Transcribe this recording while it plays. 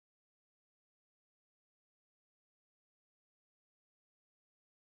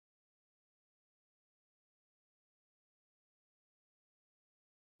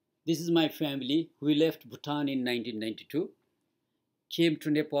This is my family. We left Bhutan in 1992, came to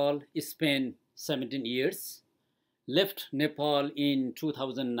Nepal, spent 17 years, left Nepal in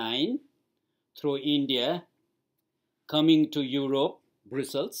 2009 through India, coming to Europe,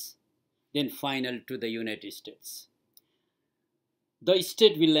 Brussels, then final to the United States. The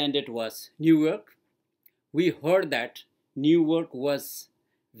state we landed was Newark. We heard that Newark was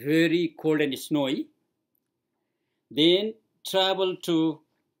very cold and snowy. Then traveled to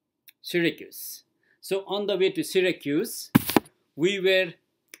Syracuse. So on the way to Syracuse, we were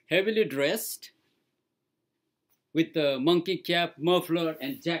heavily dressed with a monkey cap, muffler,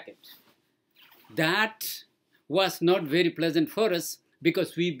 and jacket. That was not very pleasant for us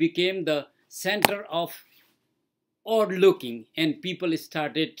because we became the center of odd looking, and people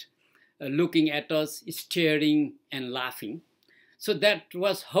started looking at us, staring and laughing. So that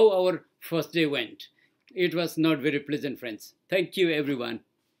was how our first day went. It was not very pleasant, friends. Thank you, everyone.